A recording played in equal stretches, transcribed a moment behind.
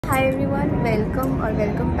Hi everyone,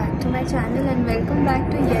 welcome back to my channel and welcome back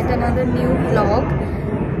to yet another new vlog.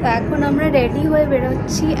 তো এখন আমরা ready হয়ে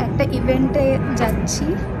বেরোচ্ছি, একটা ইভেন্টে যাচ্ছি।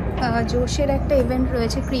 জোশের একটা ইভেন্ট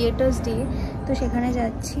রয়েছে ক্রিয়েটার্স ডে, তো সেখানে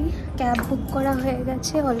যাচ্ছি। ক্যাব বুক করা হয়ে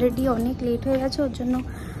গেছে অলরেডি, অনেক লেট হয়ে গেছে, ওর জন্য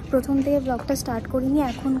প্রথম থেকে ব্লগটা স্টার্ট করিনি,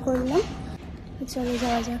 এখন করলাম। চলে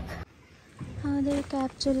যাওয়া যাক। আমাদের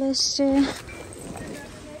ক্যাব চলে এসছে,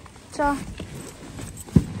 চ।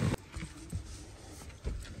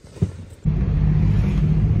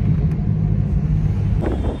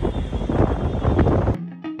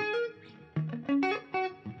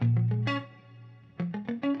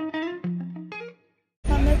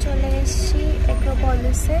 চলে এসেছি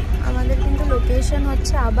এক্রোপলিসে। আমাদের কিন্তু লোকেশন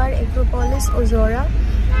হচ্ছে আবার এক্রোপলিস ওজোরা,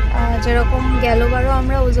 যেরকম গেলবারও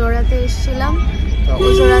আমরা ওজোরাতে এসেছিলাম, তো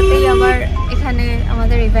ওজোরাতেই আবার এখানে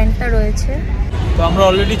আমাদের ইভেন্টটা রয়েছে। তো আমরা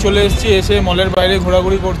অলরেডি চলে এসেছি, এসে মলের বাইরে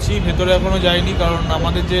ঘোরাঘুরি করছি, ভেতরে এখনও যাইনি কারণ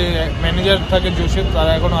আমাদের যে ম্যানেজার থাকে জোশের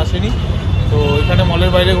তারা এখনও আসেনি। তো এখানে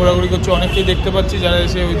মলের বাইরে ঘোরাঘুরি করছি, অনেককেই দেখতে পাচ্ছি যারা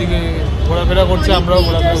এসে ওইদিকে ঘোরাফেরা করছে, আমরাও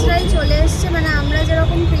ঘোরাফেরা করছি। চলে এসছে, মানে আমরা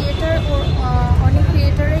যেরকম ক্রিয়েটার, অনেক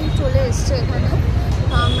ক্রিয়েটারই চলে এসছে এখানে।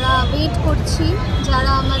 তো আমরা ওয়েট করছি,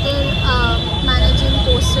 যারা আমাদের ম্যানেজিং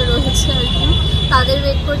পোস্টে রয়েছে আর কি, তাদের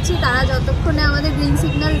ওয়েট করছি। তারা যতক্ষণে আমাদের গ্রিন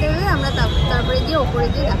সিগন্যাল দেবে আমরা তারপরে গিয়ে ওপরে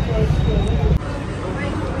গিয়ে দেখো।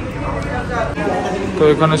 তো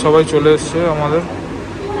এখানে সবাই চলে এসছে আমাদের,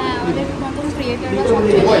 হ্যাঁ আমাদের মতন ক্রিয়েটাররা সব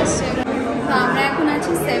চলে এসছে। তো আমরা এখন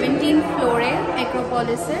আছি 17th ফ্লোরে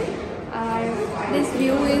এক্রোপলিসে, আর this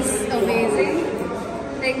view is amazing,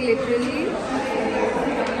 like literally.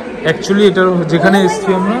 Actually এটা যেখানে এসেছি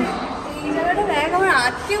আমরা, এই জায়গাটা দেখ, আমার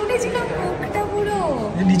আটকে উঠেছিলাম মুখটা পুরো,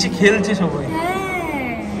 নিচে খেলছে সবাই। হ্যাঁ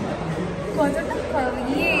কতটা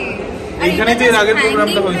ইয়ে, এইখানেই তো এর আগের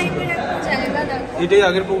প্রোগ্রামটা হয়েছিল, জায়গা দেখো, এটাই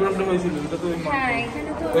আগের প্রোগ্রামটা হয়েছিল। এটা তো হ্যাঁ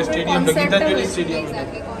এখানে তো স্টেডিয়ামটা, গীতাঞ্জলি স্টেডিয়াম।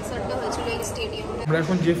 কনসার্টটা হয়েছিল এই স্টেডিয়ামে। আমরা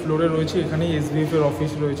এখন যে ফ্লোরে রয়েছে এখানেই SVF এর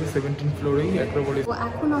অফিস রয়েছে, 17 ফ্লোরেই অ্যাক্রোপলিস।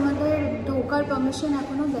 এখন আমাদের ঢোকার পারমিশন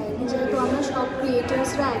এখনও দেয়নি, যেহেতু আমরা সব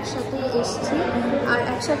ক্রিয়েটার্সরা একসাথে এসেছি আর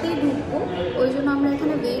একসাথেই ঢুকবো, ওই জন্য আমরা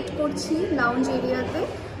এখানে ওয়েট করছি লাউঞ্জ এরিয়াতে।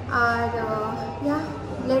 আর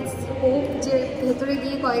লেটস হোপ যে ভেতরে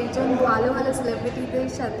গিয়ে কয়েকজন ভালো ভালো সেলিব্রিটিদের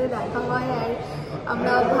সাথে দেখা হয়, আর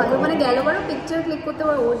আমরা ভালো মানে গেলবারও পিকচার ক্লিক করতে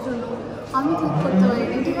পারবো। ওর জন্য আমি ক্লিক করতে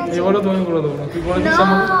পারিনি, ঠিক আছে? এবারও তুমি করে দেবো না, তুই করে দিস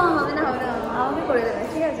আমাকে? হবে না, আমাকে করে দেবে,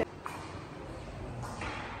 ঠিক আছে?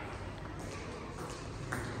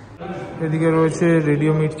 এদিকে রয়েছে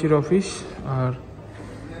রেডিও মির্চির অফিস, আর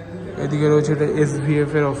এদিকে রয়েছে এটা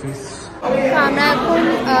SVF এর অফিস। আমরা এখন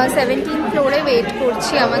 17th ফ্লোরে ওয়েট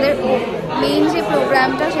করছি। আমাদের মেইন যে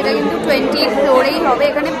প্রোগ্রামটা সেটা কিন্তু 20th ফ্লোরেই হবে।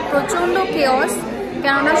 এখানে প্রচণ্ড কেওস,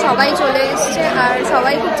 কেননা সবাই চলে এসছে আর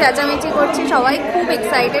সবাই খুব চেঁচামেচি করছে, সবাই খুব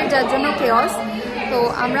এক্সাইটেড, যার জন্য কেওস। তো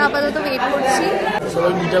আমরা আপাতত ওয়েট করছি।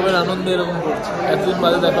 সবাই মিটাপের আনন্দে এরকম করছে। এতদিন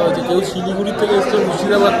বাদে দেখা হয়েছে, কেউ শিলিগুড়ি থেকে এসছে,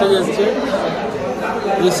 মুর্শিদাবাদ থেকে এসছে,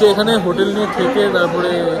 এসে এখানে হোটেল নিয়ে থেকে তারপরে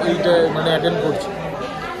এইটা মানে অ্যাটেন্ড করছে।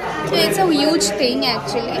 So it's a huge thing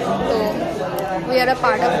actually. So we are a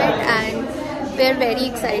part of it and we are very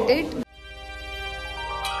excited.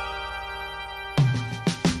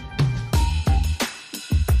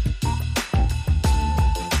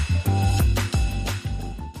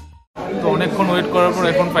 তো অনেকক্ষণ ওয়েট করার পর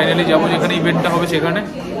এখন ফাইনালি যাবো যেখানে ইভেন্টটা হবে সেখানে।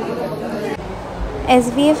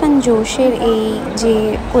 SVF অ্যান্ড জোশের এই যে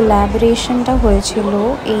কোলাবোরেশনটা হয়েছিল,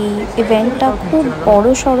 এই ইভেন্টটা খুব বড়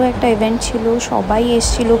সড়ো একটা ইভেন্ট ছিল, সবাই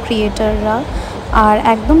এসেছিল ক্রিয়েটাররা, আর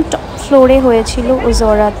একদম টপ ফ্লোরে হয়েছিল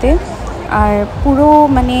ওজোরাতে। আর পুরো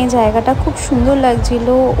মানে জায়গাটা খুব সুন্দর লাগছিল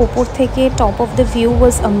ওপর থেকে, top of the view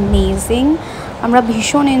was amazing. আমরা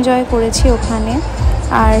ভীষণ এনজয় করেছি ওখানে।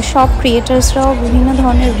 আর সব ক্রিয়েটার্সরাও বিভিন্ন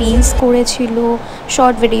ধরনের রিলস করেছিল,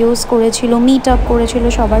 শর্ট ভিডিওস করেছিল, মিট আপ করেছিল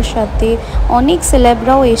সবার সাথে। অনেক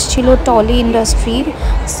সেলেবরাও এসেছিল টলি ইন্ডাস্ট্রির,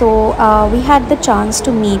 so we had the chance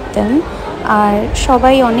to meet them. আর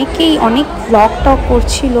সবাই অনেকেই অনেক ব্লগ টক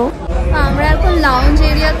করছিল। আমরা এখন লাউঞ্জ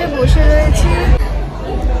এরিয়াতে বসে রয়েছি।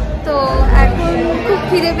 তো এখন খুব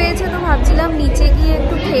খিদে পেয়েছে, তো ভাবছিলাম নিচে গিয়ে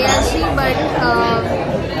একটু খেয়ে আসি, বাট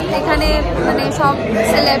এখানে মানে সব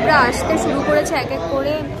সেলেবরা আসতে শুরু করেছে এক এক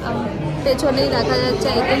করে, পেছনেই দেখা যাচ্ছে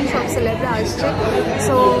একদিন সব সেলেবরা আসছে।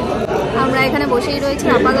 সো আমরা এখানে বসেই রয়েছি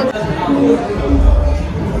আপাতত।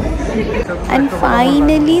 And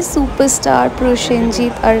finally superstar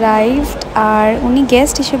Prosenjit arrived, আর উনি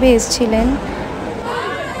গেস্ট হিসেবে এসেছিলেন।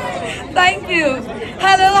 Thank you.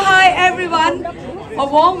 Hello, hi everyone. A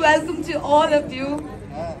warm welcome to all of you.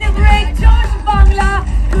 The great Josh Bangla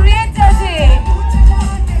Creator Day.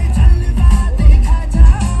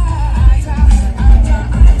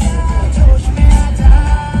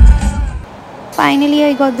 Finally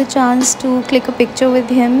I got the chance to click a picture with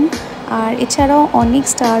him. আর এছাড়াও অনেক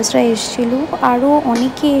স্টার্সরা এসেছিলো, আরও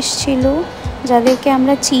অনেকে এসেছিলো যাদেরকে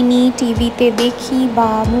আমরা চিনি, টিভিতে দেখি বা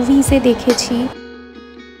মুভিজে দেখেছি।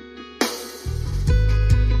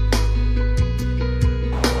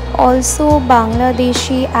 Also,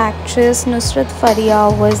 Bangladeshi actress Nusrat Faria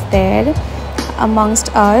was there amongst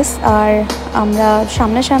us. আর আমরা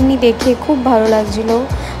সামনাসামনি দেখে খুব ভালো লাগছিলো।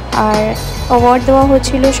 আর অ্যাওয়ার্ড দেওয়া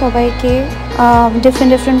হচ্ছিলো সবাইকে,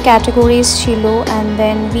 ডিফারেন্ট ক্যাটাগরিজ ছিল। And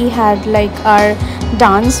then we had like R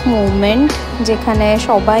dance movement, যেখানে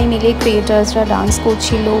সবাই মিলে ক্রিয়েটার্সরা ডান্স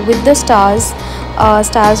করছিল উইথ দ্য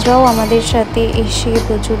স্টার্সরাও আমাদের সাথে এসে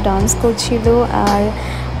প্রচুর ডান্স করছিল। আর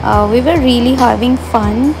we were really having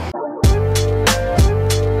fun.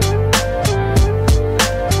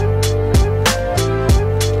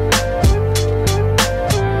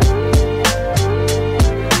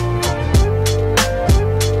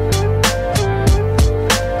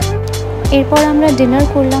 এরপর আমরা ডিনার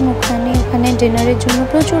করলাম ওখানে ডিনারের জন্য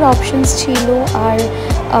প্রচুর অপশনস ছিল। আর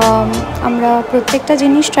আমরা প্রত্যেকটা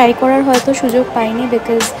জিনিস ট্রাই করার হয়তো সুযোগ পাইনি,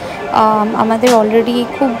 বিকজ আমাদের অলরেডি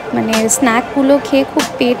খুব মানে স্ন্যাকগুলো খেয়ে খুব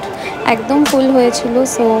পেট একদম ফুল হয়েছিল।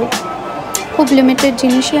 সো খুব লিমিটেড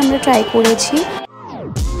জিনিসই আমরা ট্রাই করেছি।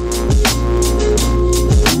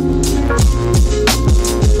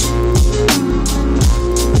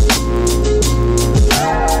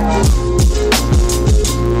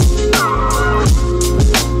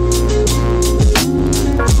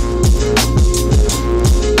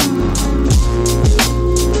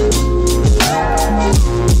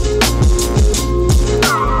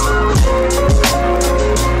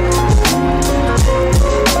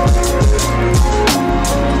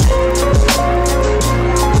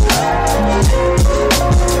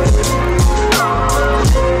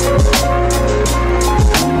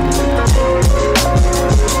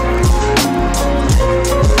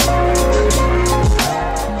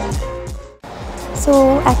 So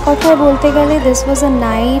এক কথায় বলতে গেলে this was a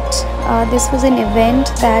night, this was an event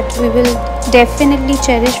that we will definitely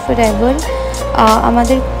cherish forever.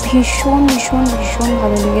 আমাদের ভীষণ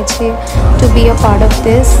ভালো লেগেছে to be a part of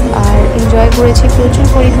this, R enjoy করেছি প্রচুর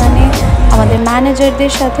পরিমাণে। আমাদের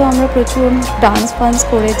ম্যানেজারদের সাথেও আমরা প্রচুর ডান্স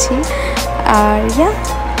করেছি। আর yeah,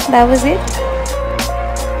 that was it.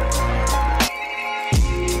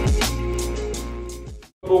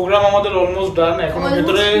 Programme আমাদের অলমোস্ট ডান, এখন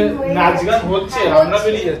ভিতরে নাচ গান হচ্ছে, আমরা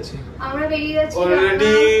বেরিয়ে যাচ্ছি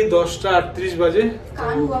অলরেডি 10:38 বাজে।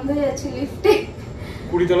 কান বন্ধ হয়ে যাচ্ছে লিফটে,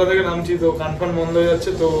 20 তলা থেকে নামছি, তো কান ফান বন্ধ হয়ে যাচ্ছে।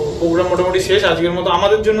 তো প্রোগ্রাম মোটামুটি শেষ আজকের মতো,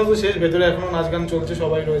 আমাদের জন্য তো শেষ। ভেতরে এখনো নাচ গান চলছে,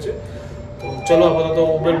 সবাই রয়েছে। তো চলো আপাতত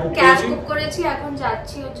উবের বুক করেছি, এখন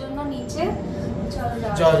যাচ্ছি ওর জন্য নিচে। চলো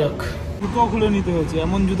যাওয়া যাক। জুতো খুলে নিতে হয়েছে,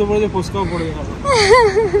 এমন জুতো পরে যে ফসকাও পড়ে যাবে,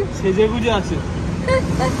 সেজে গুজে আছে।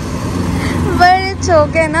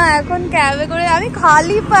 চোখে না এখন ক্যাবে করে আমি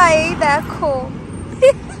খালি পাই, দেখো।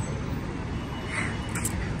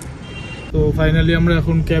 তো ফাইনালি আমরা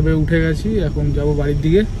এখন ক্যাবে উঠে গেছি, এখন যাব বাড়ির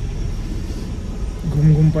দিকে।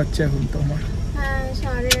 ঘুম পাচ্ছে এখন তো আমার। হ্যাঁ,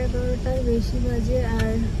 11:30টার বেশি বাজে,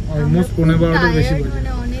 আর অলমোস্ট 12:15টার বেশি বাজে।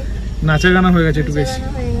 মানে অনেক নাচা গানা হয়ে গেছে একটু বেশি।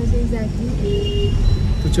 হয়ে গেছে এক্স্যাক্টলি।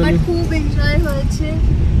 তো চলো, খুব এনজয় হয়েছে।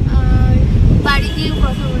 আর বাড়ি গিয়ে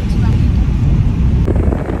কথা বলছি বাকিটা।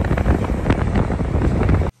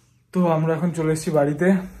 তো আমরা এখন চলে এসেছি বাড়িতে।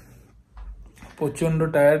 প্রচন্ড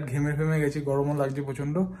টায়ার্ড, ঘেমে গেছি, গরমও লাগছে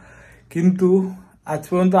প্রচন্ড। কিন্তু আজ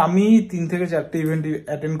পর্যন্ত আমি 3 থেকে 4টে ইভেন্ট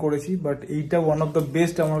অ্যাটেন্ড করেছি, বাট এইটা ওয়ান অফ দ্য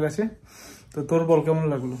বেস্ট আমার কাছে। তো তোর বল কেমন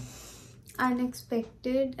লাগলো?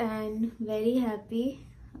 আনএক্সপেক্টেড অ্যান্ড ভেরি হ্যাপি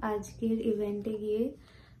আজকের ইভেন্টে গিয়ে,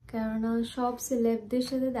 কেননা সব সেলেবদের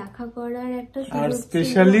সাথে দেখা করার একটা সুযোগ ছিল। আর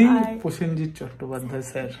specially Prosenjit Chattopadhyay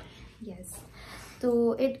sir. Yes, তো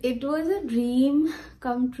ইট ওয়াজ আ ড্রিম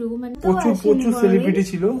কাম ট্রু। মানে প্রচুর সেলিব্রিটি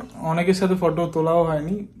ছিল, অনেকের সাথে ফটো তোলাও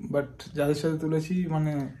হয়নি, বাট যাদের সাথে তুলেছি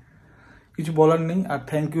মানে কিছু বলার নেই। আর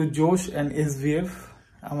থ্যাংক ইউ জোশ অ্যান্ড SVF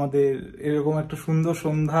আমাদের এরকম একটা সুন্দর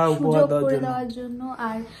সন্ধ্যা উপহার দেওয়ার জন্য।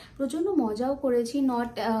 আর প্রচন্ড মজাও করেছি,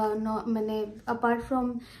 মানে apart from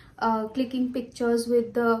clicking pictures with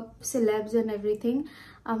the সেলেবস and everything,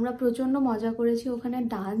 আমরা প্রচন্ড মজা করেছি, ওখানে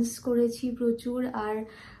ডান্স করেছি প্রচুর। আর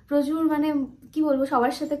প্রচুর মানে কি বলবো,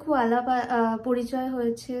 সবার সাথে খুব আলাপ পরিচয়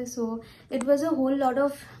হয়েছে। So it was a whole lot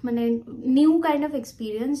of মানে নিউ কাইন্ড অফ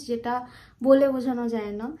এক্সপিরিয়েন্স, যেটা বলে বোঝানো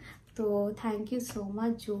যায় না। তো থ্যাংক ইউ সো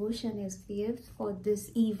মাচ জোশ and SVF for this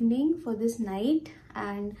evening, for this night,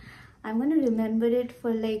 and I'm going to remember it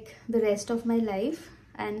for like the rest of my life,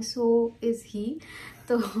 and so is he.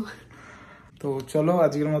 তো চলো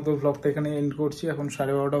আজকের মতো ব্লগটা এখানে এন্ড করছি। এখন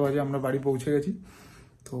 12:30 বাজে, আমরা বাড়ি পৌঁছে গেছি।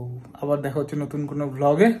 তো আবার দেখা হচ্ছে নতুন কোনো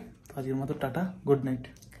ব্লগে। আজকের মতো টাটা, গুড নাইট।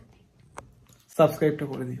 সাবস্ক্রাইবটা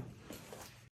করে দিও।